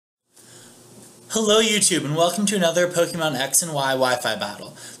Hello YouTube, and welcome to another Pokemon X and Y Wi-Fi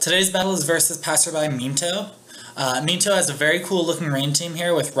battle. Today's battle is versus Passerby Minto. Minto has a very cool looking rain team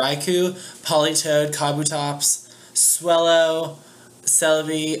here with Raikou, Politoed, Kabutops, Swellow,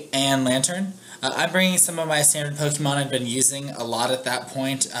 Celebi, and Lantern. I'm bringing some of my standard Pokemon I've been using a lot at that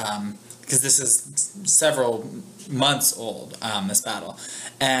point, because this is several months old, this battle.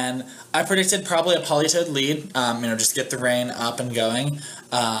 And I predicted probably a Politoed lead, just get the rain up and going.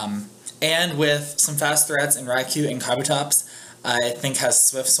 And with some fast threats in Raikou and Kabutops, I think has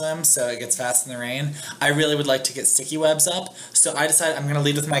Swift Swim, so it gets fast in the rain. I really would like to get Sticky Webs up, so I decided I'm going to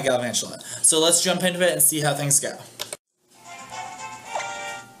lead with my Galvantula. So let's jump into it and see how things go.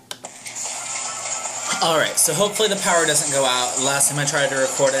 Alright, so hopefully the power doesn't go out. Last time I tried to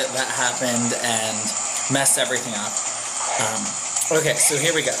record it, that happened and messed everything up. Okay, so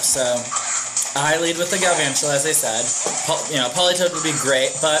here we go. So I lead with the Galvantula, as I said. Politoed would be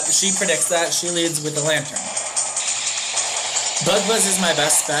great, but she predicts that. She leads with the Lantern. Bug Buzz is my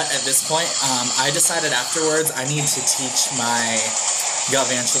best bet at this point. I decided afterwards I need to teach my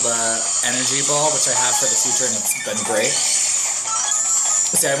Galvantula Energy Ball, which I have for the future, and it's been great.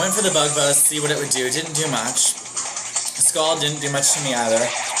 So I went for the Bug Buzz, see what it would do. Didn't do much. Scald didn't do much to me either.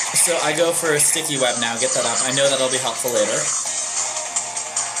 So I go for a Sticky Web now, get that up. I know that'll be helpful later.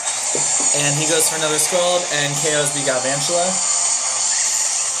 And he goes for another Scald and KOs the Galvantula.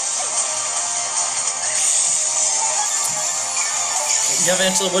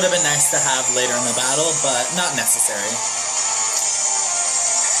 Galvantula would have been nice to have later in the battle, but not necessary.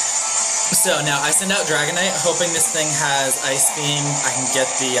 So now I send out Dragonite, hoping this thing has Ice Beam. I can get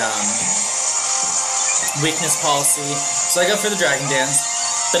the weakness policy. So I go for the Dragon Dance,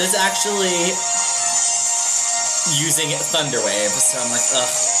 but it's actually using Thunder Wave, so I'm like, ugh.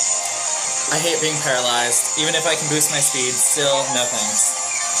 I hate being paralyzed. Even if I can boost my speed, still, no thanks.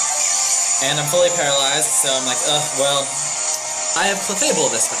 And I'm fully paralyzed, so I'm like, ugh, well, I have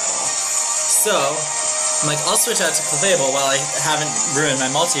Clefable this battle. So, I'm like, I'll switch out to Clefable while I haven't ruined my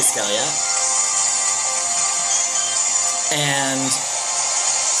multi-scale yet. And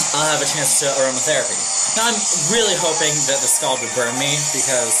I'll have a chance to Aromatherapy. Now, I'm really hoping that the Scald would burn me,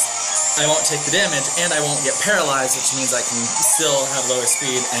 because I won't take the damage, and I won't get paralyzed, which means I can still have lower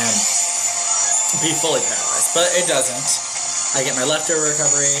speed and be fully paralyzed, but it doesn't. I get my leftover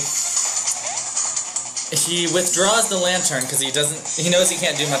recovery. He withdraws the Lantern because he knows he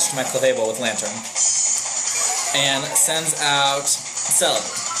can't do much to my Clefable with Lantern, and sends out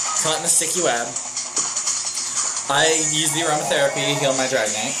Celebi. Caught in a Sticky Web. I use the Aromatherapy, heal my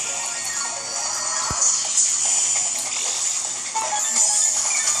Dragonite.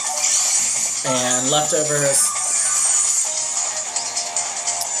 And leftovers.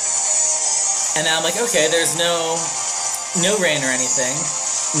 And now I'm like, okay, there's no rain or anything.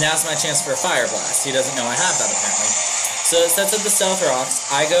 Now's my chance for a Fire Blast. He doesn't know I have that, apparently. So it sets up the Stealth Rocks.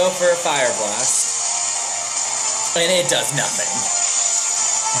 I go for a Fire Blast. And it does nothing.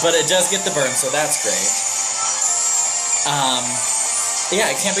 But it does get the burn, so that's great. Yeah,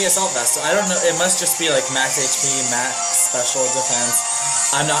 it can't be Assault Vest, so I don't know. It must just be like max HP, max special defense.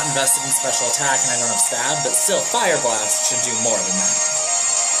 I'm not invested in special attack, and I don't have Stab, but still, Fire Blast should do more than that.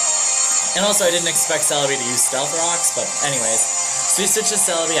 And also, I didn't expect Celebi to use Stealth Rocks, but anyways. So he switches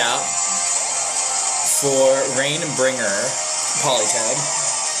Celebi out for Rain and Bringer Politoed.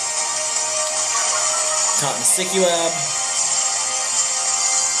 Caught in Sticky Web.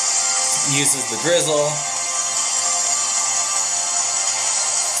 Uses the Drizzle.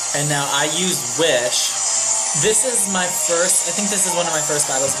 And now I use Wish. This is my first, I think this is one of my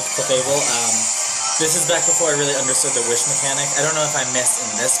first battles with Clefable. This is back before I really understood the Wish mechanic. I don't know if I missed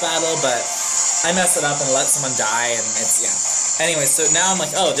in this battle, but I messed it up and let someone die, and it's, yeah. Anyway, so now I'm like,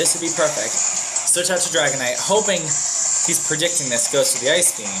 oh, this would be perfect. Switch out to Dragonite, hoping he's predicting this goes for the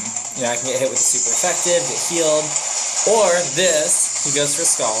Ice Beam. You know, I can get hit with the super effective, get healed. Or this, he goes for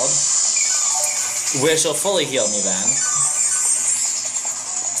Scald. Wish will fully heal me then.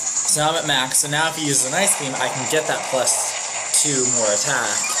 So now I'm at max, so now if he uses an Ice Beam, I can get that +2 more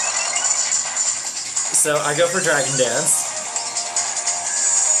attack. So I go for Dragon Dance.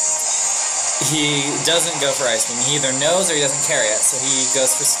 He doesn't go for Ice Beam. He either knows or he doesn't carry it, so he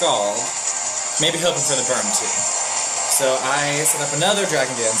goes for Scald. Maybe hoping for the burn too. So I set up another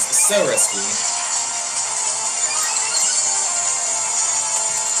Dragon Dance. So risky.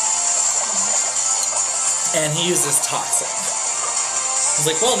 And he uses Toxic. I was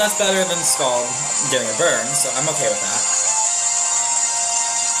like, well, that's better than Scald getting a burn, so I'm okay with that.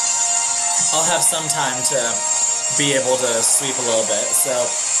 I'll have some time to be able to sweep a little bit. So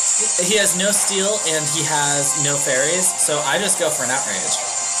he has no Steel and he has no Fairies, so I just go for an Outrage.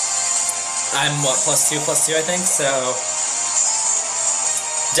 I'm, what, +2, I think, so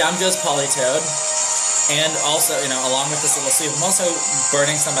down goes Polytoad, and also, you know, along with this little sweep, I'm also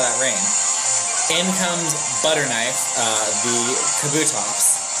burning some of that rain. In comes Butterknife, the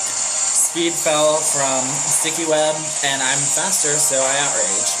Kabutops. Speed fell from Sticky Web, and I'm faster, so I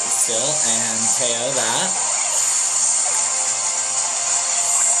outrage still, and KO that.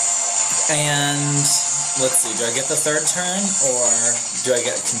 And let's see, do I get the third turn, or do I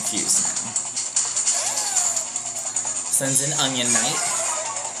get confused now? Sends in Onion Knight,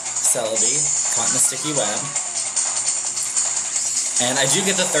 Celebi, caught in the Sticky Web. And I do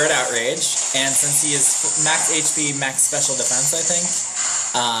get the third outrage, and since he is max HP, max special defense,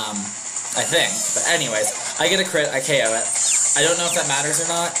 but anyways, I get a crit, I KO it. I don't know if that matters or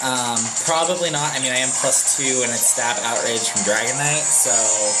not, probably not. I mean, I am +2 and it's stab outrage from Dragonite, so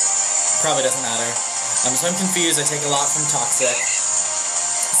probably doesn't matter. So I'm confused, I take a lot from Toxic.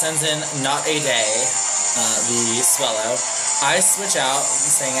 Sends in Not a Day, the Swellow. I switch out,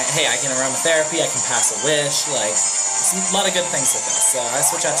 saying, hey, I can aromatherapy, I can pass a wish, like, a lot of good things with this. So I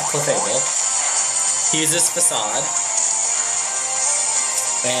switch out to Clefable. He uses Facade.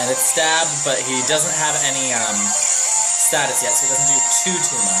 And it's stabbed, but he doesn't have any status yet, so he doesn't do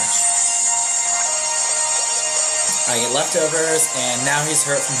too much. I get leftovers, and now he's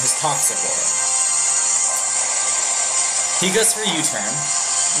hurt from his Toxic Orb. He goes for U-turn,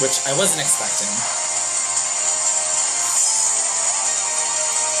 which I wasn't expecting.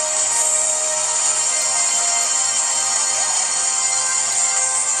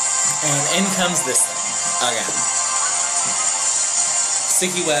 And in comes this thing, again.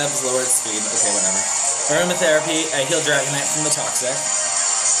 Sticky Webs, lowered speed, okay, whatever. Aromatherapy, I heal Dragonite from the Toxic.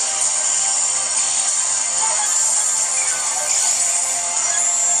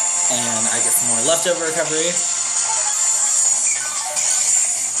 And I get some more leftover recovery.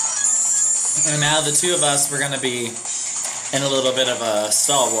 And now the two of us, we're going to be in a little bit of a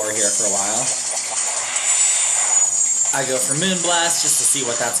stall war here for a while. I go for Moonblast just to see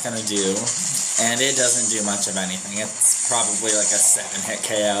what that's going to do, and it doesn't do much of anything. It's probably like a 7-hit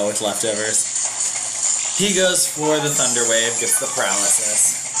KO with leftovers. He goes for the Thunder Wave, gets the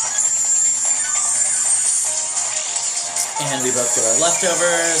Paralysis. And we both get our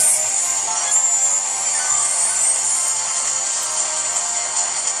leftovers.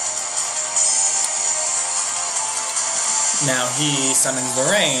 Now he summons the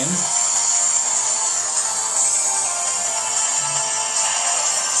Rain.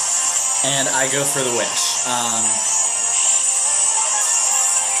 And I go for the Wish.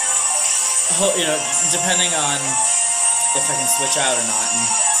 You know, depending on if I can switch out or not. And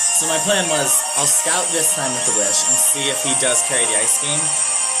so my plan was, I'll scout this time with the Wish and see if he does carry the Ice Beam.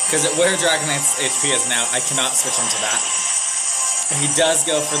 Because at where Dragonite's HP is now, I cannot switch into that. He does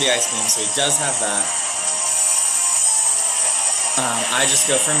go for the Ice Beam, so he does have that. I just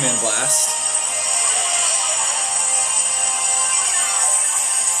go for Moonblast.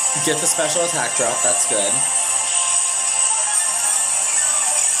 Get the special attack drop, that's good.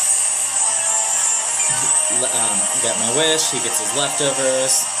 Get my wish, he gets his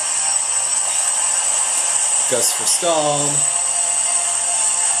leftovers. Goes for Scald.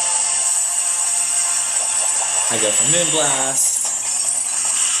 I go for Moonblast.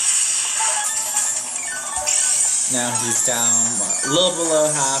 Now he's down, what, a little below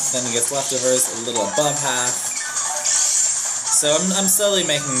half, then he gets leftovers, a little above half. So I'm slowly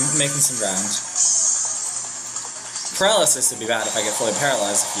making some ground. Paralysis would be bad if I get fully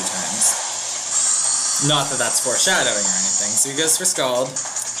paralyzed a few times. Not that that's foreshadowing or anything. So he goes for Scald.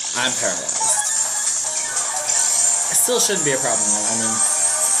 I'm paralyzed. It still shouldn't be a problem though. I mean,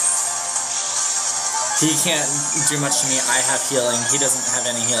 he can't do much to me. I have healing. He doesn't have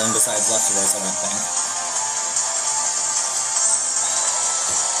any healing besides leftovers, I don't think.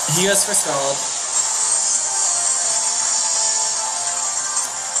 He goes for Scald.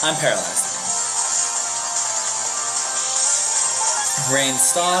 I'm paralyzed. Rain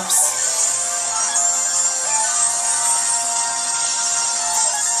stops.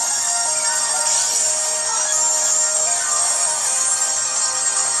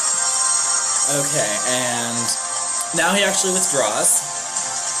 Okay, and now he actually withdraws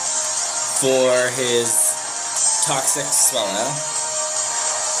for his Toxic Swellow.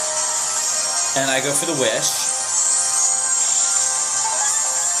 And I go for the Wish.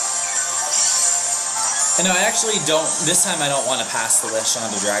 And no, I actually don't, this time I don't want to pass the Wish on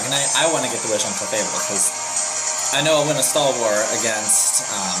to Dragonite. I want to get the Wish on Clefable, because I know I'll win a stall war against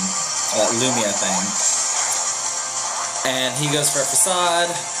that Lumia thing. And he goes for a Facade,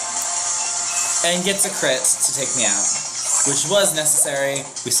 and gets a crit to take me out. which was necessary.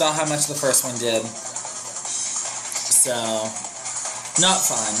 We saw how much the first one did. So, not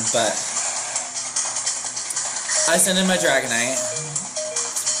fun, but I send in my Dragonite.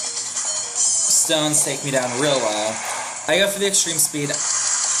 Stones take me down real low. I go for the extreme speed.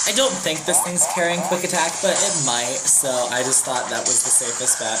 I don't think this thing's carrying quick attack, but it might, so I just thought that was the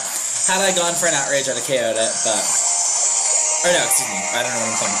safest bet. Had I gone for an outrage, I'd have KO'd it, but... Or no, excuse me, I don't know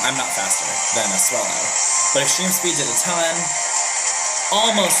what I'm saying. I'm not faster than a Swallow. But extreme speed did a ton.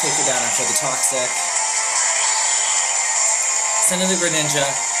 Almost take it down after the Toxic. Send in the Greninja.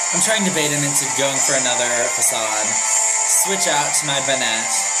 I'm trying to bait him into going for another Facade. Switch out to my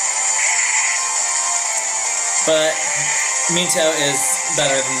Banette. But Minto is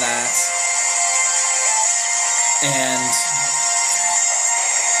better than that. And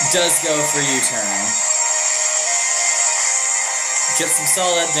does go for U-turn. Gets some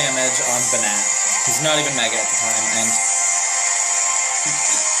solid damage on Banette, who's not even Mega at the time, and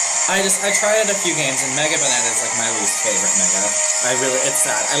I tried it a few games, and Mega Banette is like my least favorite Mega. It's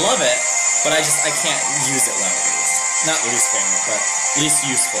sad. I love it, but I can't use it well, at least. Not least favorite, but least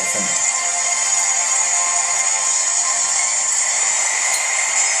useful for me.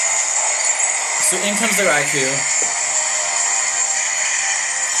 So in comes the Raikou.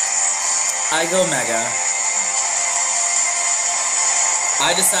 I go Mega.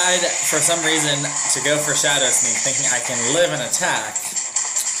 I decide, for some reason, to go for Shadow Sneak, thinking I can live an attack.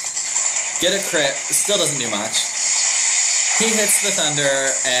 Get a crit, still doesn't do much. He hits the Thunder,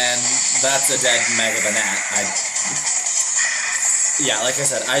 and that's a dead Mega Banette. Yeah, like I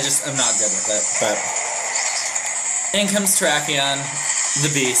said, I'm not good with it, but... In comes Terrakion, the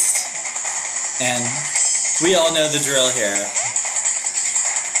Beast, and we all know the drill here.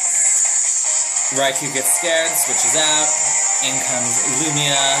 Raikou gets scared, switches out. In comes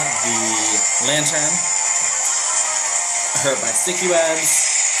Lumia, the Lantern. Hurt by sticky webs.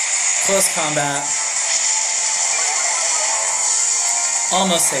 Close combat.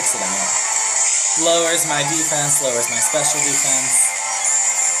 Almost takes it out. Lowers my defense, lowers my special defense.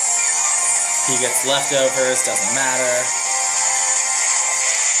 He gets leftovers, doesn't matter.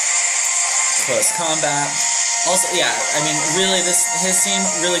 Close combat. Also, yeah, I mean, really, his team,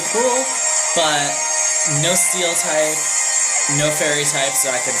 really cool, but no Steel type. No Fairy type, so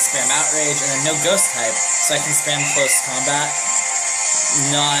I can spam Outrage, and then no Ghost type, so I can spam Close Combat.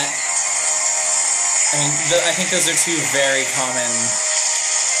 I think those are two very common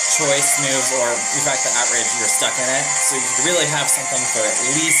choice moves, or the fact that Outrage, you're stuck in it, so you could really have something for at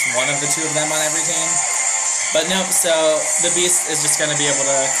least one of the two of them on every team. But nope, so the Beast is just going to be able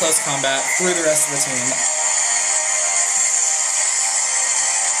to Close Combat through the rest of the team.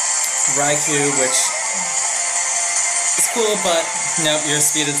 Raikou, which... It's cool, but nope, your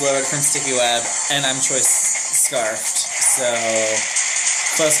speed is lowered from Sticky Web, and I'm Choice Scarfed, so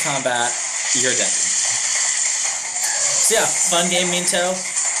Close Combat, you're dead. So yeah, fun game, Minto.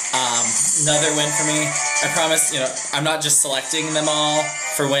 Another win for me. I promise, I'm not just selecting them all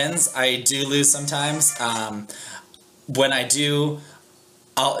for wins. I do lose sometimes. When I do,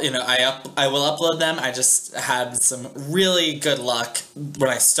 I will upload them. I just had some really good luck when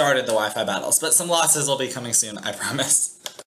I started the Wi-Fi battles, but some losses will be coming soon, I promise.